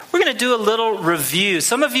do a little review.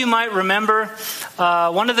 Some of you might remember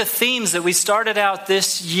one of the themes that we started out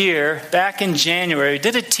this year back in January. We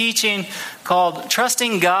did a teaching called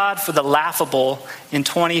Trusting God for the Laughable in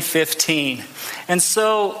 2015. And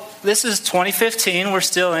so this is 2015. We're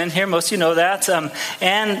still in here. Most of you know that.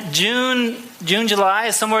 And June, July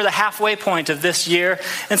is somewhere the halfway point of this year.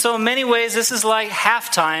 And so in many ways, this is like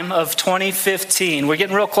halftime of 2015. We're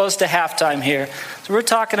getting real close to halftime here. So we're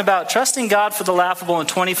talking about trusting God for the laughable in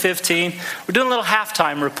 2015. We're doing a little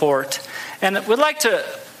halftime report. And we'd like to,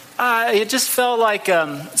 it just felt like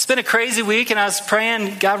it's been a crazy week. And I was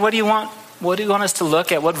praying, God, what do you want? What do you want us to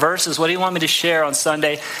look at? What verses? What do you want me to share on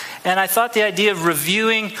Sunday? And I thought the idea of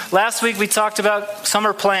reviewing, last week we talked about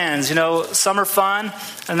summer plans, summer fun.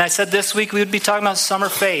 And I said this week we would be talking about summer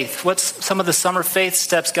faith. What's some of the summer faith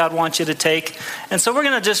steps God wants you to take? And so we're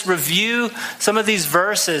going to just review some of these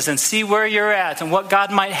verses and see where you're at and what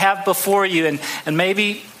God might have before you. And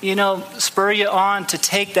maybe, spur you on to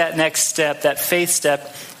take that next step, that faith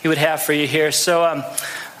step He would have for you here. So,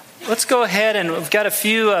 let's go ahead, and we've got a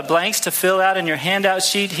few blanks to fill out in your handout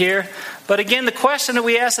sheet here. But again, the question that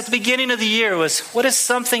we asked at the beginning of the year was, what is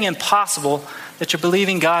something impossible that you're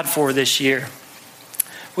believing God for this year?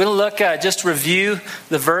 We're going to look, just review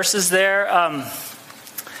the verses there.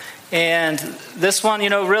 And this one,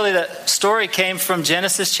 really the story came from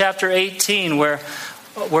Genesis chapter 18, where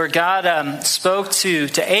God spoke to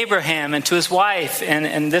Abraham and to his wife.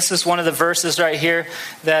 And this is one of the verses right here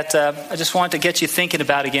that I just want to get you thinking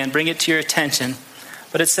about again, bring it to your attention.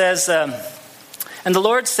 But it says, and the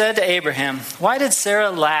Lord said to Abraham, why did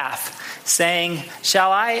Sarah laugh, saying,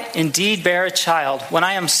 shall I indeed bear a child when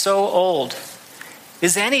I am so old?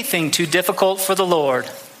 Is anything too difficult for the Lord?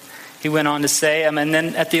 He went on to say, and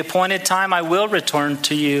then at the appointed time I will return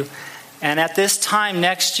to you. And at this time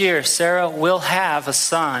next year, Sarah will have a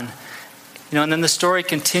son. And then the story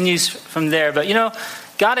continues from there. But,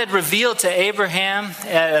 God had revealed to Abraham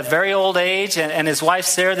at a very old age and his wife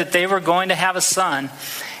Sarah that they were going to have a son.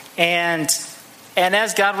 And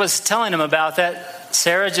as God was telling him about that,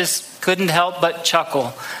 Sarah just couldn't help but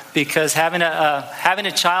chuckle, because having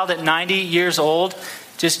a child at 90 years old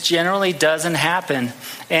just generally doesn't happen.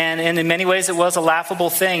 And in many ways, it was a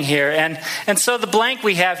laughable thing here. And so the blank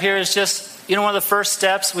we have here is just, one of the first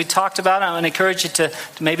steps we talked about. I would encourage you to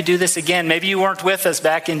maybe do this again. Maybe you weren't with us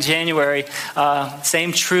back in January.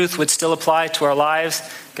 Same truth would still apply to our lives.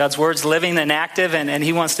 God's word's living and active, and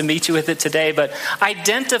He wants to meet you with it today. But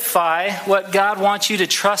identify what God wants you to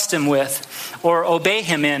trust Him with or obey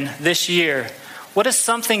Him in this year. What is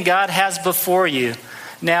something God has before you?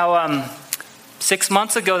 Now, 6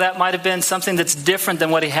 months ago, that might have been something that's different than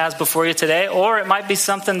what He has before you today, or it might be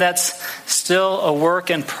something that's still a work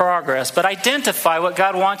in progress. But identify what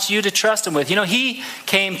God wants you to trust Him with. He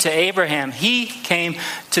came to Abraham. He came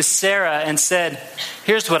to Sarah and said,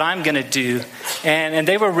 here's what I'm going to do. And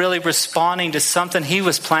they were really responding to something He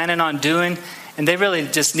was planning on doing. And they really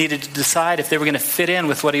just needed to decide if they were going to fit in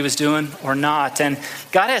with what He was doing or not. And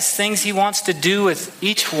God has things He wants to do with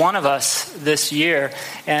each one of us this year,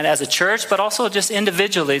 and as a church, but also just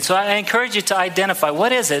individually. So I encourage you to identify,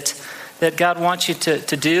 what is it that God wants you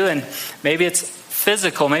to do? And maybe it's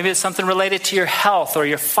physical, maybe it's something related to your health or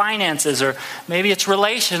your finances, or maybe it's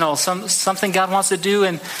relational, something God wants to do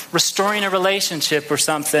in restoring a relationship or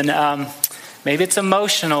something. Maybe it's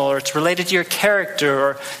emotional, or it's related to your character,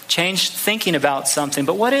 or change thinking about something.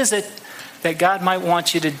 But what is it that God might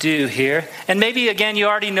want you to do here? And maybe, again, you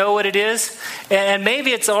already know what it is. And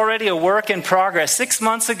maybe it's already a work in progress. 6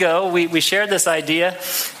 months ago, we shared this idea,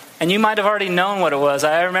 and you might have already known what it was.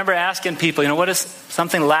 I remember asking people, what is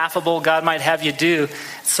something laughable God might have you do?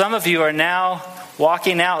 Some of you are now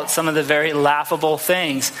walking out some of the very laughable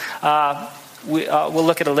things. We'll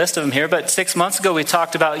look at a list of them here, but 6 months ago we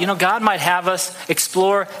talked about, God might have us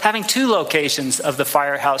explore having 2 locations of the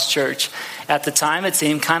Firehouse Church. At the time, it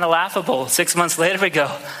seemed kind of laughable. 6 months later, we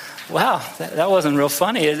go, wow, that wasn't real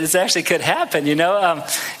funny. It actually could happen,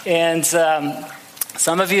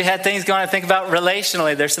 Some of you had things going on. Think about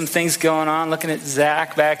relationally. There's some things going on. Looking at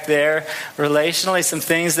Zach back there. Relationally, some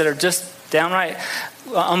things that are just downright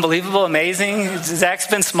unbelievable, amazing. Zach's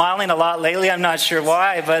been smiling a lot lately. I'm not sure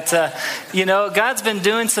why, but God's been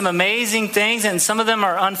doing some amazing things, and some of them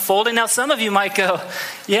are unfolding. Now, some of you might go,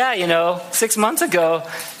 6 months ago,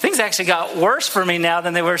 things actually got worse for me now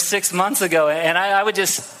than they were 6 months ago. And I would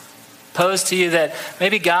just pose to you that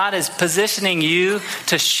maybe God is positioning you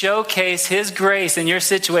to showcase His grace in your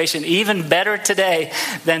situation even better today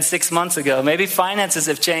than 6 months ago. Maybe finances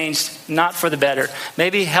have changed, not for the better.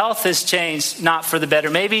 Maybe health has changed, not for the better.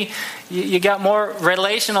 Maybe you got more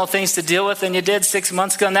relational things to deal with than you did 6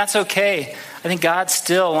 months ago, and that's okay. I think God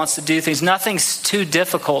still wants to do things. Nothing's too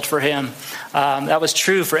difficult for him. That was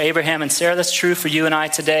true for Abraham and Sarah. That's true for you and I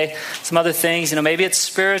today. Some other things, maybe it's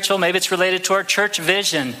spiritual, maybe it's related to our church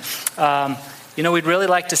vision. We'd really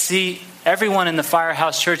like to see everyone in the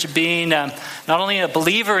Firehouse Church being not only a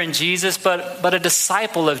believer in Jesus, but a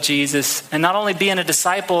disciple of Jesus. And not only being a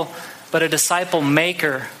disciple, but a disciple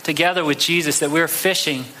maker together with Jesus, that we're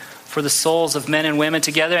fishing for the souls of men and women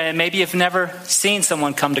together. And maybe you've never seen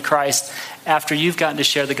someone come to Christ after you've gotten to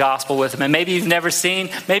share the gospel with them. And maybe you've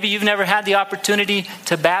never had the opportunity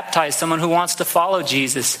to baptize someone who wants to follow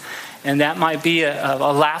Jesus. And that might be a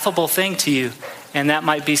laughable thing to you. And that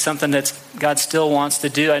might be something that God still wants to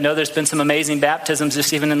do. I know there's been some amazing baptisms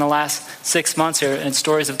just even in the last 6 months here, and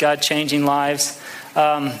stories of God changing lives.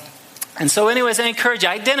 And so anyways, I encourage you,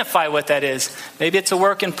 identify what that is. Maybe it's a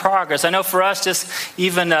work in progress. I know for us, just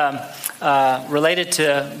even related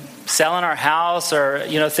to selling our house or,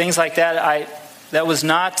 things like that, it was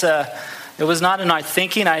not in our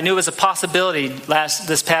thinking. I knew it was a possibility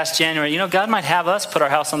this past January. God might have us put our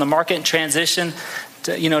house on the market and transition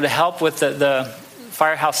to help with the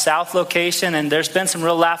Firehouse South location. And there's been some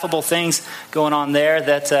real laughable things going on there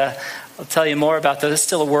that I'll tell you more about those. It's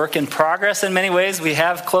still a work in progress in many ways. We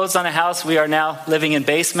have closed on a house. We are now living in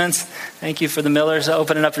basements. Thank you for the Millers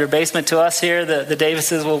opening up your basement to us here. The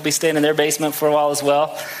Davises will be staying in their basement for a while as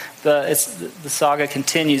well. The saga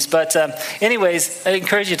continues. But anyways, I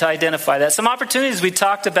encourage you to identify that. Some opportunities we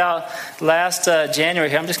talked about last January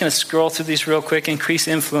here. I'm just going to scroll through these real quick. Increase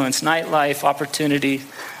influence, nightlife, opportunity.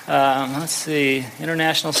 Let's see.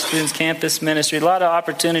 International Students Campus Ministry. A lot of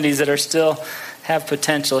opportunities that are still have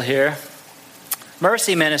potential here.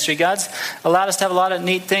 Mercy Ministry. God's allowed us to have a lot of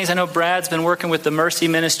neat things. I know Brad's been working with the Mercy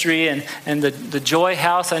Ministry and the Joy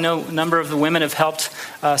House. I know a number of the women have helped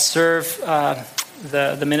serve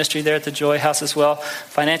the ministry there at the Joy House as well.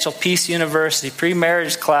 Financial Peace University,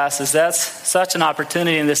 pre-marriage classes. That's such an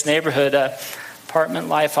opportunity in this neighborhood. Apartment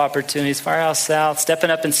life opportunities, Firehouse South,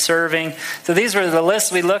 stepping up and serving. So these were the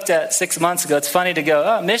lists we looked at 6 months ago. It's funny to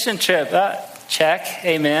go, mission trip, check,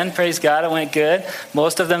 amen, praise God, it went good.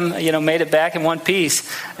 Most of them, made it back in one piece.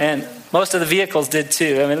 And most of the vehicles did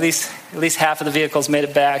too. I mean, at least half of the vehicles made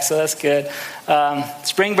it back, so that's good.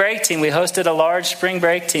 Spring break team, we hosted a large spring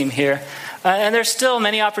break team here. And there's still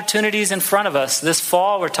many opportunities in front of us. This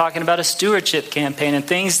fall, we're talking about a stewardship campaign and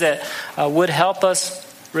things that would help us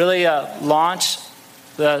really launch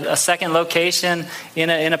a second location in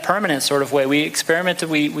a permanent sort of way. We experimented,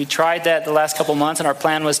 we tried that the last couple months, and our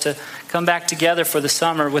plan was to come back together for the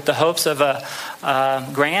summer with the hopes of a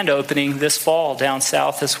grand opening this fall down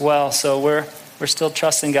south as well. So we're still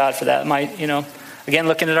trusting God for that. It might, again,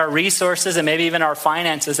 looking at our resources and maybe even our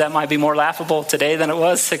finances, that might be more laughable today than it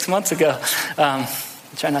was 6 months ago.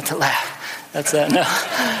 Try not to laugh. That's no.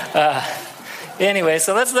 Anyway,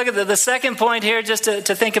 so let's look at the second point here just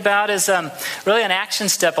to think about is really an action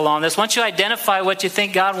step along this. Once you identify what you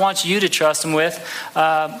think God wants you to trust Him with,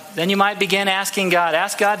 then you might begin asking God.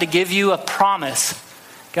 Ask God to give you a promise.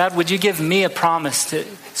 God, would you give me a promise to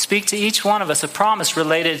speak to each one of us, a promise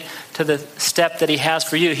related to the step that He has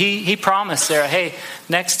for you? He promised Sarah, hey,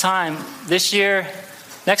 next time this year,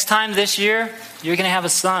 you're going to have a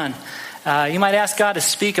son. You might ask God to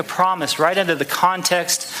speak a promise right into the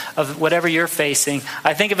context of whatever you're facing.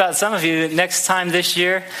 I think about some of you, next time this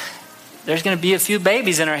year, there's going to be a few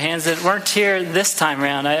babies in our hands that weren't here this time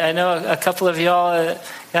around. I know a couple of y'all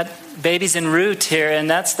got babies en route here, and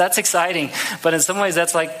that's exciting. But in some ways,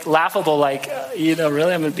 that's like laughable. Like,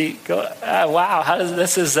 really, I'm going to wow, how does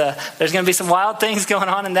this is? There's going to be some wild things going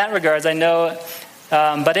on in that regards. I know.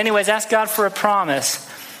 But anyways, ask God for a promise.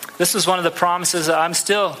 This was one of the promises I'm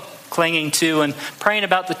still clinging to and praying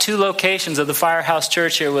about. The two locations of the Firehouse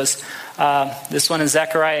Church here was this one in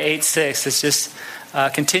Zechariah 8:6. It's just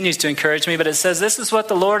continues to encourage me, but it says, this is what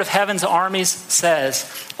the Lord of heaven's armies says.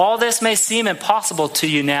 All this may seem impossible to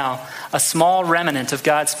you now, a small remnant of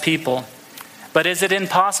God's people. But is it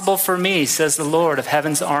impossible for me, says the Lord of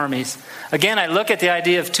heaven's armies? Again, I look at the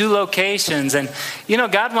idea of two locations, and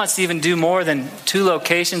God wants to even do more than two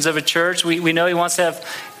locations of a church. We know He wants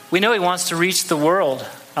to reach the world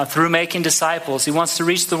through making disciples. He wants to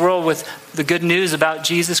reach the world with the good news about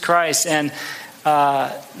Jesus Christ. And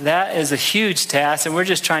that is a huge task. And we're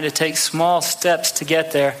just trying to take small steps to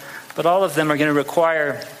get there. But all of them are going to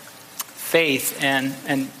require faith and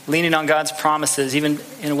leaning on God's promises, even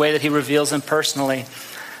in a way that He reveals them personally.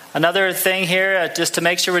 Another thing here, just to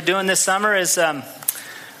make sure we're doing this summer, is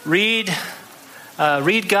read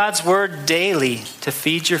God's Word daily to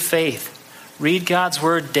feed your faith. Read God's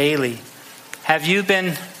Word daily. Have you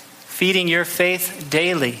been feeding your faith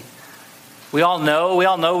daily? We all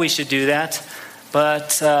know we should do that.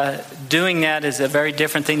 But doing that is a very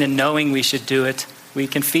different thing than knowing we should do it. We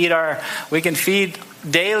can feed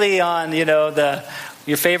daily on,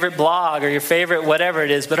 your favorite blog or your favorite whatever it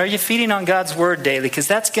is, but are you feeding on God's word daily? Because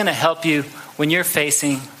that's going to help you when you're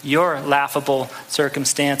facing your laughable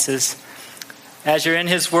circumstances. As you're in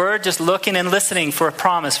his word, just looking and listening for a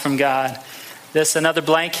promise from God. Another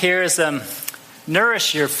blank here is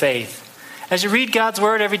nourish your faith. As you read God's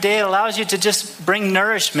word every day, it allows you to just bring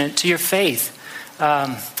nourishment to your faith.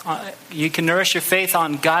 You can nourish your faith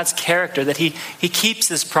on God's character, that he keeps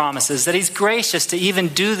his promises, that he's gracious to even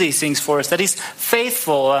do these things for us, that he's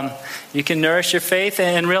faithful. You can nourish your faith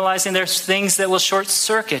and realizing there's things that will short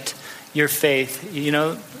circuit your faith.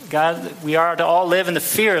 God, we are to all live in the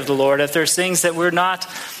fear of the Lord. If there's things that we're not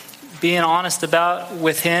being honest about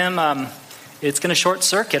with him, it's going to short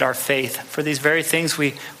circuit our faith for these very things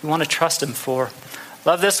we want to trust him for.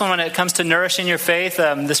 Love this one when it comes to nourishing your faith.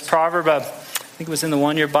 This proverb, I think it was in the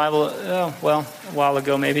one-year Bible, a while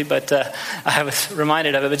ago maybe, but I was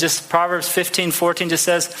reminded of it. But just Proverbs 15:14 just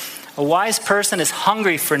says, a wise person is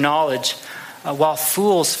hungry for knowledge, while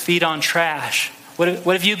fools feed on trash. What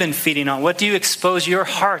have you been feeding on? What do you expose your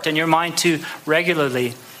heart and your mind to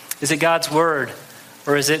regularly? Is it God's word,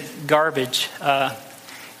 or is it garbage?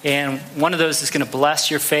 And one of those is going to bless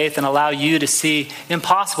your faith and allow you to see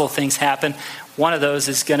impossible things happen. One of those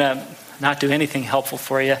is going to not do anything helpful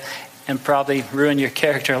for you and probably ruin your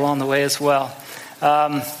character along the way as well.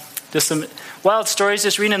 Just some wild stories.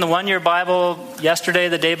 Just reading in the one-year Bible yesterday,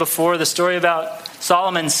 the day before, the story about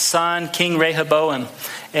Solomon's son, King Rehoboam.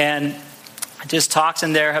 And it just talks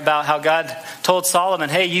in there about how God told Solomon,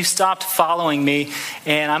 hey, you stopped following me,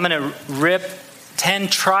 and I'm going to rip 10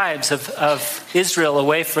 tribes of Israel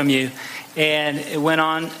away from you. And it went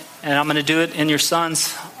on, and I'm going to do it on your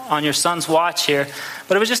son's watch here.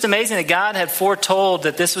 But it was just amazing that God had foretold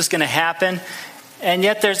that this was going to happen. And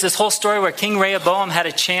yet there's this whole story where King Rehoboam had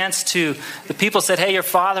a chance the people said, hey, your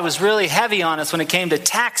father was really heavy on us when it came to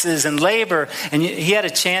taxes and labor. And he had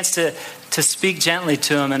a chance to speak gently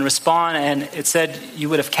to him and respond. And it said you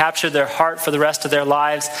would have captured their heart for the rest of their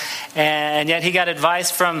lives. And yet he got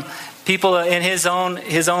advice from people in his own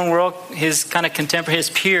world, his kind of contemporary, his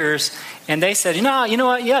peers, and they said, you know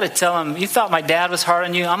what, you ought to tell him, you thought my dad was hard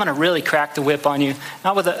on you, I'm going to really crack the whip on you.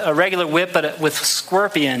 Not with a regular whip, but with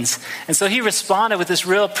scorpions. And so he responded with this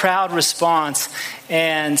real proud response.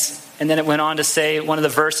 And then it went on to say, one of the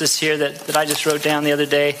verses here that I just wrote down the other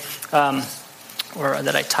day, or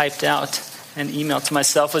that I typed out and emailed to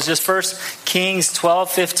myself, was just 1 Kings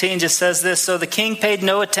 12:15 just says this, so the king paid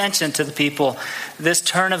no attention to the people. This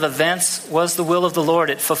turn of events was the will of the Lord.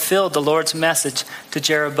 It fulfilled the Lord's message to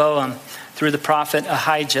Jeroboam through the prophet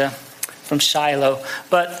Ahijah from Shiloh.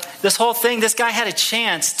 But this whole thing, this guy had a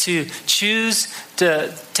chance to choose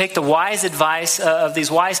to take the wise advice of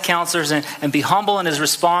these wise counselors and be humble in his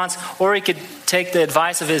response, or he could take the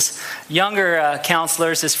advice of his younger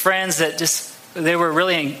counselors, his friends that they were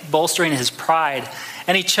really bolstering his pride.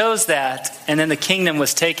 And he chose that, and then the kingdom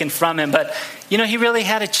was taken from him. But, he really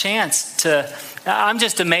had a chance to... I'm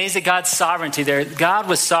just amazed at God's sovereignty there. God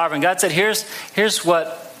was sovereign. God said, here's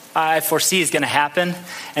what I foresee is going to happen.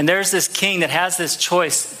 And there's this king that has this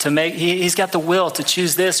choice to make. He's got the will to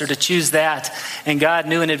choose this or to choose that. And God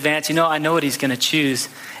knew in advance, I know what he's going to choose.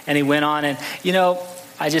 And he went on and,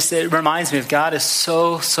 it reminds me of God is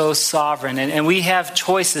so sovereign. And we have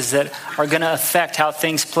choices that are going to affect how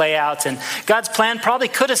things play out. And God's plan probably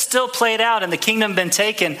could have still played out and the kingdom been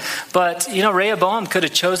taken. But, Rehoboam could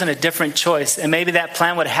have chosen a different choice. And maybe that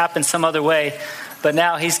plan would have happened some other way. But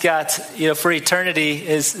now he's got, for eternity,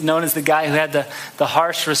 is known as the guy who had the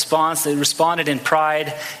harsh response. That responded in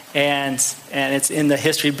pride. And it's in the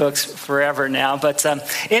history books forever now. But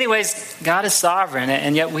anyways, God is sovereign,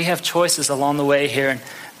 and yet we have choices along the way here. And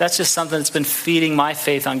that's just something that's been feeding my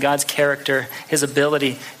faith on God's character, his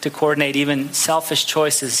ability to coordinate even selfish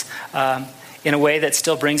choices in a way that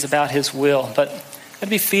still brings about his will. But that'd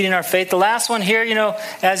be feeding our faith. The last one here,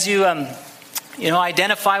 as you...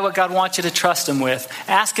 identify what God wants you to trust him with.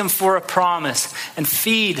 Ask him for a promise and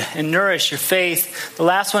feed and nourish your faith. The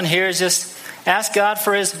last one here is just ask God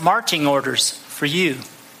for his marching orders for you.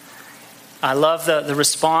 I love the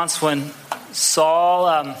response when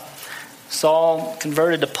Saul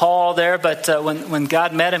converted to Paul there, but when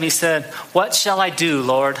God met him, he said, what shall I do,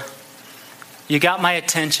 Lord? You got my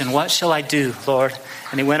attention. What shall I do, Lord?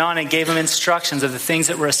 And he went on and gave him instructions of the things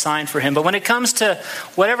that were assigned for him. But when it comes to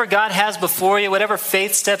whatever God has before you, whatever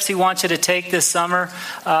faith steps he wants you to take this summer,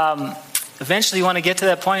 eventually you want to get to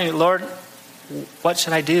that point, Lord, what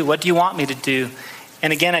should I do? What do you want me to do?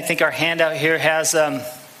 And again, I think our handout here has,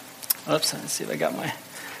 let's see if I got my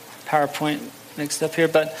PowerPoint mixed up here,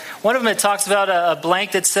 but one of them, it talks about a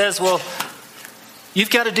blank that says, well, you've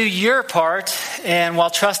got to do your part, and while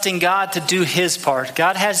trusting God to do his part.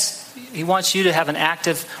 He wants you to have an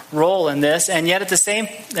active role in this, and yet at the same,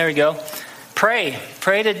 there we go, pray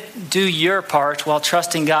to do your part while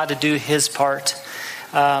trusting God to do his part.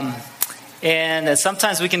 And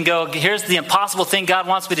sometimes we can go, here's the impossible thing God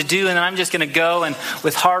wants me to do, and then I'm just going to go and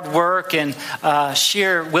with hard work and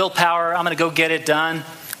sheer willpower, I'm going to go get it done.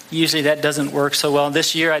 Usually that doesn't work so well.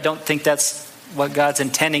 This year, I don't think that's what God's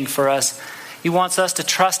intending for us. He wants us to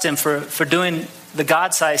trust him for doing the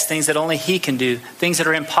God-sized things that only he can do, things that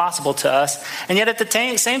are impossible to us. And yet at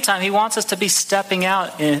the same time, he wants us to be stepping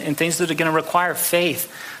out in things that are going to require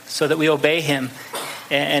faith so that we obey him.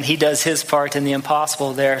 And he does his part in the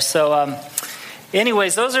impossible there. So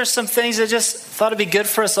anyways, those are some things I just thought it'd be good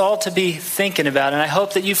for us all to be thinking about. And I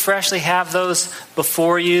hope that you freshly have those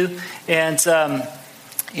before you. And,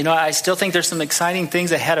 I still think there's some exciting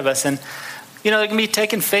things ahead of us. And, they're going to be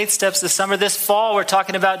taking faith steps this summer. This fall, we're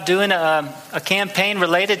talking about doing a campaign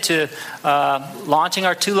related to launching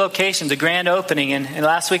our 2 locations, a grand opening. And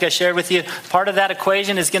last week I shared with you, part of that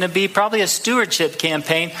equation is going to be probably a stewardship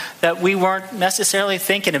campaign that we weren't necessarily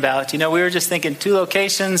thinking about. We were just thinking 2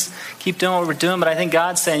 locations, keep doing what we're doing. But I think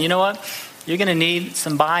God's saying, you know what? You're going to need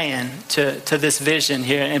some buy-in to this vision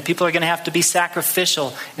here. And people are going to have to be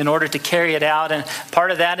sacrificial in order to carry it out. And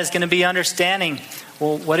part of that is going to be understanding,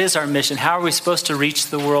 well, what is our mission? How are we supposed to reach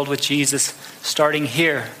the world with Jesus starting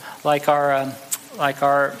here? Like our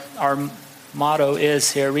motto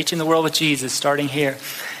is here, reaching the world with Jesus starting here.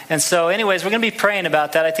 And so anyways, we're going to be praying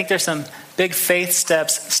about that. I think there's some big faith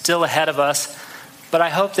steps still ahead of us. But I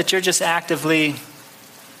hope that you're just actively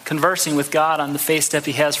conversing with God on the faith step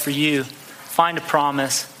he has for you. Find a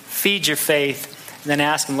promise, feed your faith, and then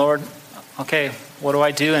ask him, Lord, okay, what do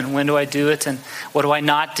I do and when do I do it and what do I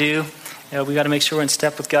not do? We got to make sure we're in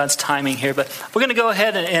step with God's timing here. But we're going to go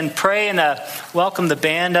ahead and pray and welcome the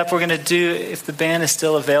band up. We're going to do, if the band is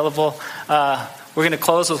still available, we're going to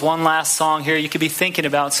close with one last song here. You could be thinking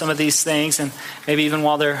about some of these things, and maybe even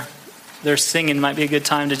while they're singing might be a good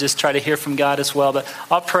time to just try to hear from God as well. But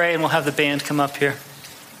I'll pray and we'll have the band come up here.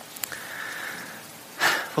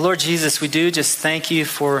 Well, Lord Jesus, we do just thank you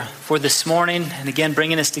for this morning and again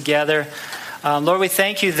bringing us together. Lord, we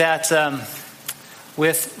thank you that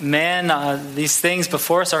with men, these things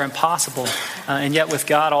before us are impossible, and yet with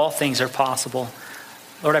God, all things are possible.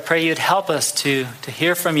 Lord, I pray you'd help us to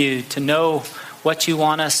hear from you, to know what you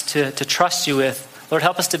want us to trust you with. Lord,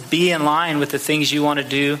 help us to be in line with the things you want to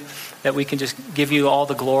do, that we can just give you all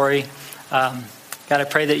the glory. God, I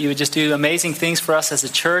pray that you would just do amazing things for us as a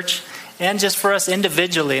church and just for us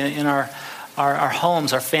individually in our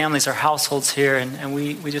homes, our families, our households here. And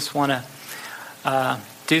we just want to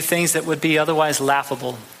do things that would be otherwise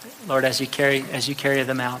laughable, Lord, as you carry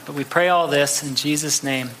them out. But we pray all this in Jesus'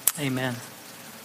 name. Amen.